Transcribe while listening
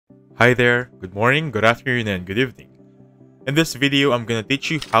Hi there, good morning, good afternoon, and good evening. In this video, I'm gonna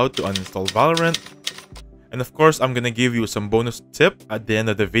teach you how to uninstall Valorant. And of course, I'm gonna give you some bonus tip at the end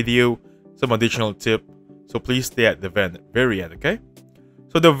of the video, some additional tip, so please stay at the very end, okay?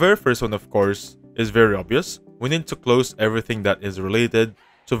 So the very first one, of course, is very obvious. We need to close everything that is related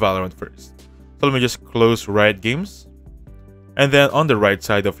to Valorant first. So let me just close Riot Games. And then on the right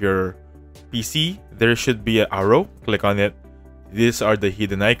side of your PC, there should be an arrow. Click on it. These are the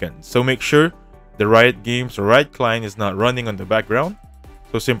hidden icons. So make sure the Riot Games or Riot client is not running on the background.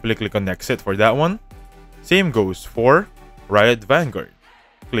 So simply click on Exit for that one. Same goes for Riot Vanguard.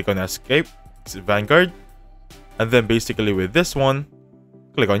 Click on Escape, Exit Vanguard. And then basically with this one,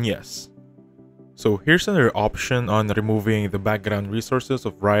 click on Yes. So here's another option on removing the background resources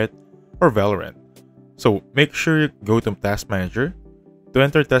of Riot or Valorant. So make sure you go to Task Manager. To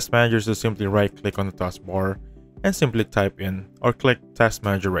enter Task Manager, so simply right click on the taskbar and simply type in or click Task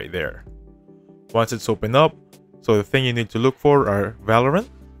Manager right there. Once it's opened up, so the thing you need to look for are Valorant,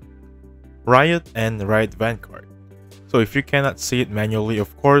 Riot, and Riot Vanguard. So if you cannot see it manually,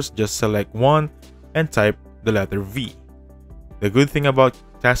 of course, just select one and type the letter V. The good thing about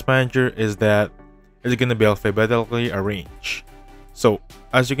Task Manager is that it's going to be alphabetically arranged. So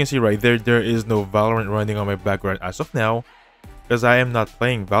as you can see right there, there is no Valorant running on my background as of now because I am not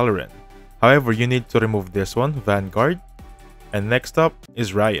playing Valorant. However, you need to remove this one, Vanguard, and next up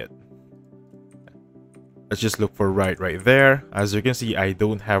is Riot. Let's just look for Riot right there. As you can see, I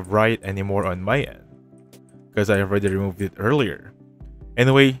don't have Riot anymore on my end because I already removed it earlier.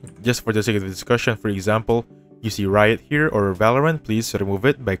 Anyway, just for the sake of the discussion, for example, you see Riot here or Valorant, please remove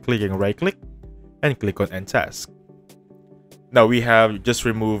it by clicking right click and click on End Task. Now we have just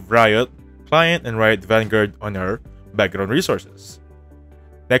removed Riot Client and Riot Vanguard on our background resources.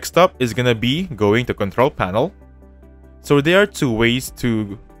 Next up is gonna be going to Control Panel. So there are two ways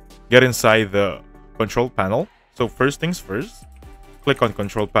to get inside the Control Panel. So first things first, click on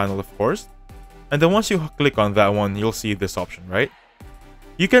Control Panel, of course. And then once you click on that one, you'll see this option, right?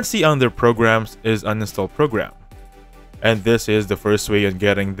 You can see under Programs is Uninstall Program. And this is the first way on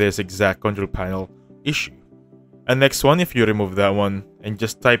getting this exact Control Panel issue. And next one, if you remove that one and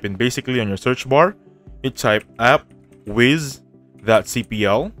just type in basically on your search bar, you type appwiz.cpl.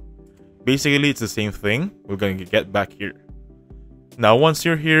 Basically, it's the same thing. We're going to get back here. Now, once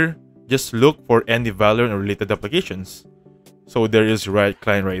you're here, just look for any Valorant or related applications. So there is Riot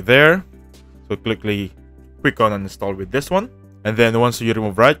Client right there. So quick on uninstall with this one. And then once you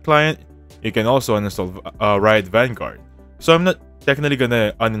remove Riot Client, you can also uninstall Riot Vanguard. So I'm not technically going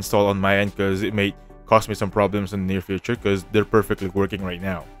to uninstall on my end because it may cause me some problems in the near future because they're perfectly working right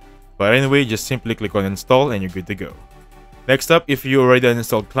now. But anyway, just simply click on install and you're good to go. Next up, if you already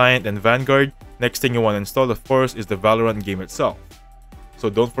uninstalled Client and Vanguard, next thing you want to install, of course, is the Valorant game itself. So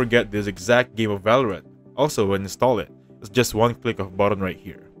don't forget this exact game of Valorant. Also, install it. It's just one click of button right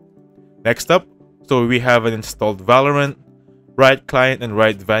here. Next up, so we have an installed Valorant, Riot Client, and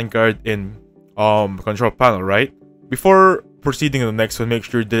Riot Vanguard in Control Panel, right? Before proceeding to the next one, make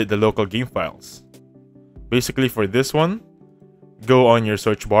sure you delete the local game files. Basically, for this one, go on your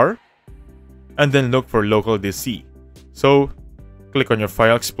search bar and then look for local DC. So click on your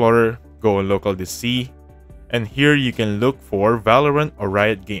file explorer, go on local DC, and here you can look for Valorant or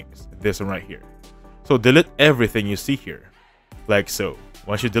Riot Games, this one right here. So delete everything you see here, like so.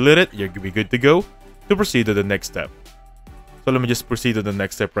 Once you delete it, you're gonna be good to go to proceed to the next step. So let me just proceed to the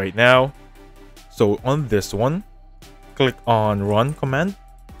next step right now. So on this one, click on Run command.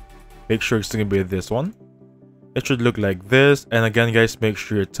 Make sure it's gonna be this one. It should look like this, and again guys, make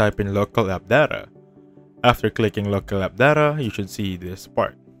sure you type in local app data. After clicking local app data, you should see this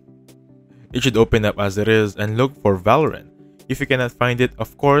part. It should open up as it is and look for Valorant. If you cannot find it,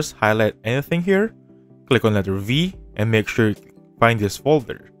 of course, highlight anything here, click on letter V, and make sure you find this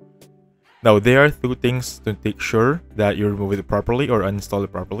folder. Now there are two things to make sure that you remove it properly or uninstall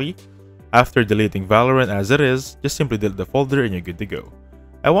it properly. After deleting Valorant as it is, just simply delete the folder and you're good to go.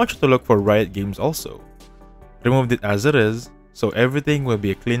 I want you to look for Riot Games also. Remove it as it is, so everything will be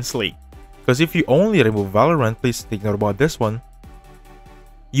a clean slate. Because if you only remove Valorant, please take note about this one.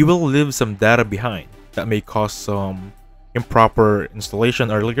 You will leave some data behind that may cause some improper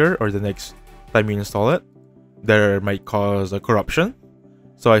installation earlier or the next time you install it. There might cause a corruption.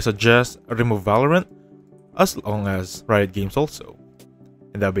 So I suggest remove Valorant as long as Riot Games also.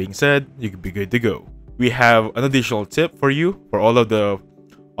 And that being said, you could be good to go. We have an additional tip for you for all of the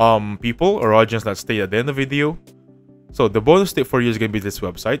people or audience that stay at the end of the video. So the bonus tip for you is going to be this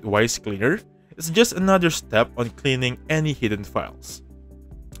website, Wise Cleaner. It's just another step on cleaning any hidden files.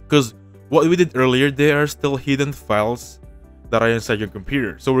 Because what we did earlier, there are still hidden files that are inside your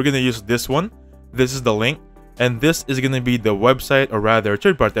computer. So we're going to use this one. This is the link. And this is going to be the website, or rather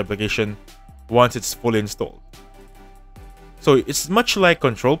third-party application, once it's fully installed. So it's much like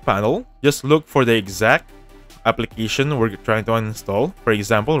control panel. Just look for the exact application we're trying to uninstall. For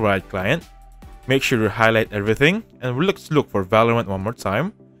example, Riot Client. Make sure to highlight everything, and let's look for Valorant one more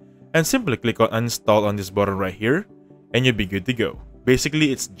time. And simply click on uninstall on this button right here, and you'll be good to go.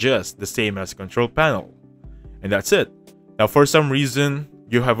 Basically, it's just the same as control panel. And that's it. Now, for some reason,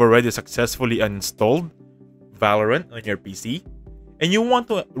 you have already successfully uninstalled Valorant on your PC, and you want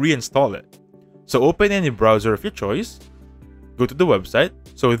to reinstall it. So open any browser of your choice, go to the website.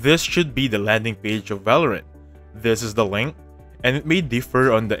 So this should be the landing page of Valorant. This is the link, and it may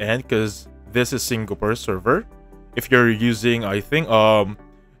differ on the end because this is Singapore server. If you're using, I think,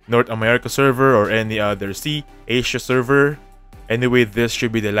 North America server or any other Asia server, anyway, this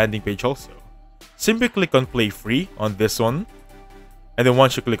should be the landing page also. Simply click on play free on this one, and then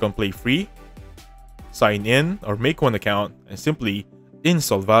once you click on play free, sign in or make one account and simply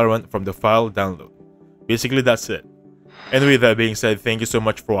install Valorant from the file download. Basically, that's it. Anyway, that being said, thank you so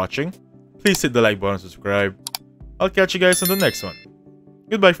much for watching. Please hit the like button and subscribe. I'll catch you guys on the next one.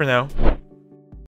 Goodbye for now.